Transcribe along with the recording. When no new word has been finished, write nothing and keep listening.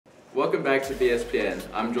Welcome back to BSPN.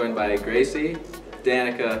 I'm joined by Gracie,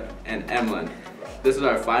 Danica, and Emlyn. This is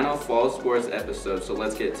our final fall sports episode, so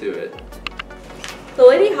let's get to it. The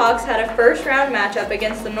Lady Hawks had a first-round matchup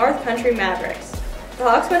against the North Country Mavericks. The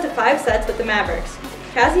Hawks went to 5 sets with the Mavericks.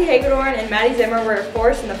 Cassie Hagedorn and Maddie Zimmer were a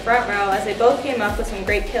force in the front row as they both came up with some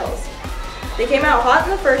great kills. They came out hot in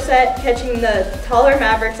the first set, catching the taller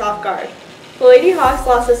Mavericks off guard. The Lady Hawks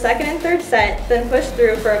lost the second and third set, then pushed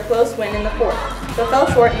through for a close win in the fourth, but fell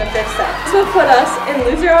short in the fifth set. This would put us in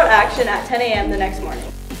loser-out action at 10 a.m. the next morning.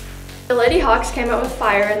 The Lady Hawks came out with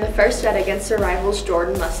fire in the first set against their rivals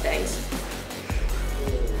Jordan Mustangs.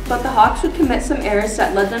 But the Hawks would commit some errors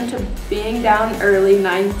that led them to being down early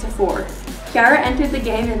 9-4. Kiara entered the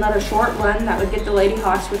game and led a short run that would get the Lady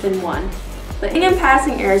Hawks within 1. But hitting and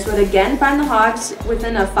passing errors would again find the Hawks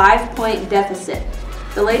within a 5-point deficit.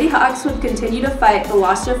 The Lady Hawks would continue to fight but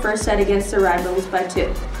lost their first set against their rivals by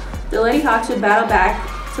 2. The Lady Hawks would battle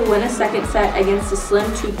back to win a second set against a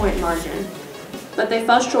slim 2-point margin. But they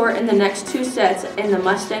fell short in the next 2 sets, and the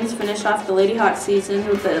Mustangs finished off the Lady Hawks season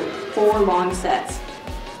with the 4 long sets.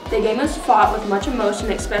 The game was fought with much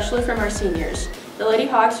emotion, especially from our seniors. The Lady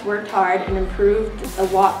Hawks worked hard and improved a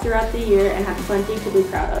lot throughout the year and have plenty to be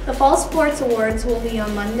proud of. The Fall Sports Awards will be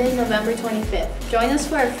on Monday, November 25th. Join us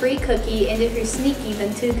for a free cookie, and if you're sneaky,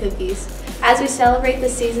 then 2 cookies, as we celebrate the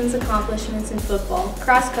season's accomplishments in football,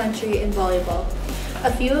 cross country, and volleyball.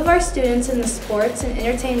 A few of our students in the sports and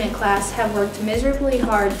entertainment class have worked miserably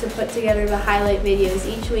hard to put together the highlight videos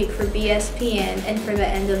each week for BSPN and for the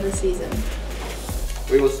end of the season.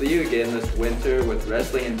 We will see you again this winter with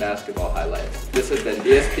wrestling and basketball highlights. This has been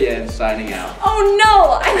BSPN signing out. Oh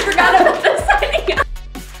no! I forgot about this.